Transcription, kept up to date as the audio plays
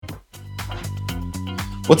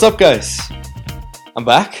What's up, guys? I'm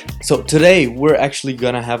back. So today we're actually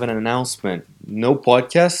gonna have an announcement. No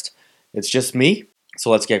podcast, it's just me.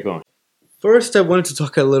 So let's get going. First, I wanted to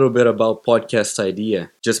talk a little bit about podcast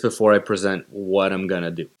idea just before I present what I'm gonna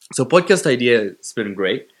do. So podcast idea has been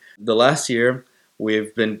great. The last year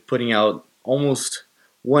we've been putting out almost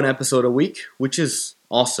one episode a week, which is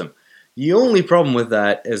awesome. The only problem with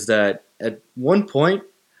that is that at one point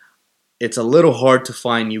it's a little hard to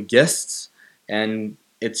find new guests, and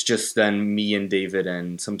it's just then me and David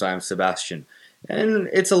and sometimes Sebastian. And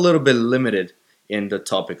it's a little bit limited in the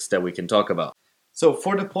topics that we can talk about. So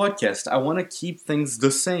for the podcast, I want to keep things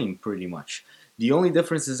the same pretty much. The only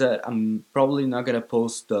difference is that I'm probably not going to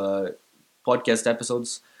post the podcast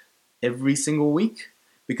episodes every single week,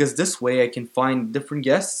 because this way I can find different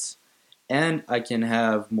guests and I can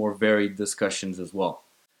have more varied discussions as well.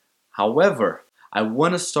 However, I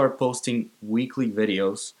want to start posting weekly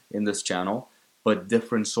videos in this channel, but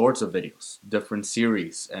different sorts of videos, different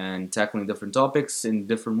series, and tackling different topics in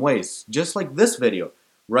different ways. Just like this video.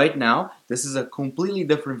 Right now, this is a completely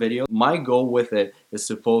different video. My goal with it is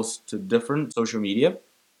to post to different social media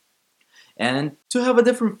and to have a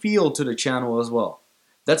different feel to the channel as well.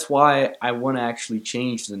 That's why I want to actually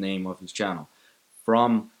change the name of this channel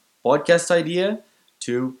from Podcast Idea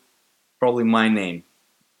to probably my name.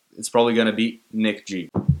 It's probably going to be Nick G.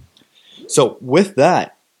 So with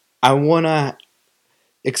that, I want to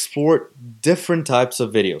explore different types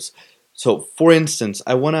of videos. So for instance,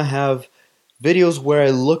 I want to have videos where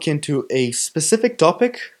I look into a specific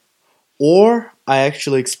topic, or I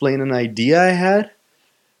actually explain an idea I had,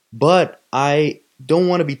 but I don't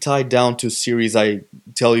want to be tied down to a series. I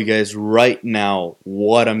tell you guys right now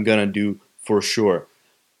what I'm gonna do for sure.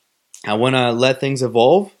 I want to let things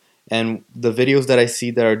evolve, and the videos that I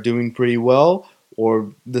see that are doing pretty well,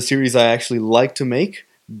 or the series I actually like to make,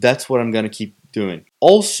 that's what I'm gonna keep doing.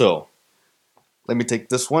 Also, let me take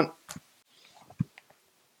this one.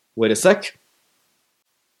 Wait a sec.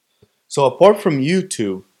 So apart from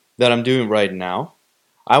YouTube that I'm doing right now,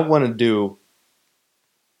 I want to do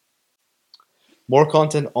more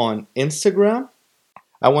content on Instagram.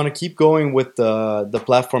 I want to keep going with the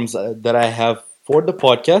platforms that I have for the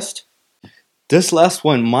podcast. This last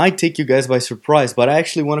one might take you guys by surprise, but I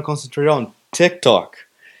actually want to concentrate on TikTok.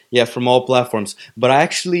 Yeah, from all platforms. But I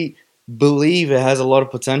actually believe it has a lot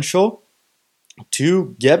of potential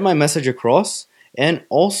to get my message across, and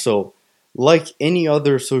also, like any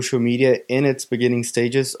other social media in its beginning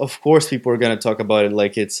stages, of course people are going to talk about it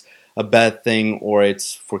like it's a bad thing or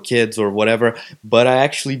it's for kids or whatever, but I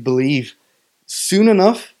actually believe soon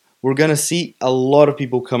enough we're going to see a lot of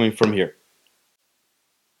people coming from here.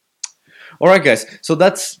 Alright guys, so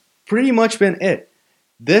that's pretty much been it.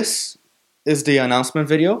 This is the announcement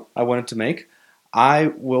video I wanted to make. I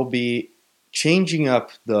will be changing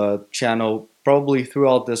up the channel probably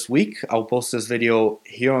throughout this week. I'll post this video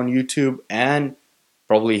here on YouTube and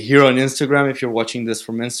probably here on Instagram if you're watching this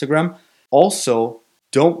from Instagram. Also,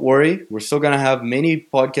 don't worry, we're still going to have many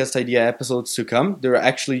podcast idea episodes to come. They're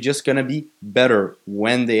actually just going to be better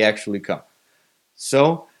when they actually come.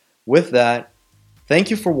 So, with that,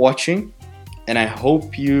 thank you for watching, and I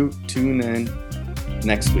hope you tune in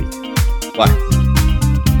next week. Bye.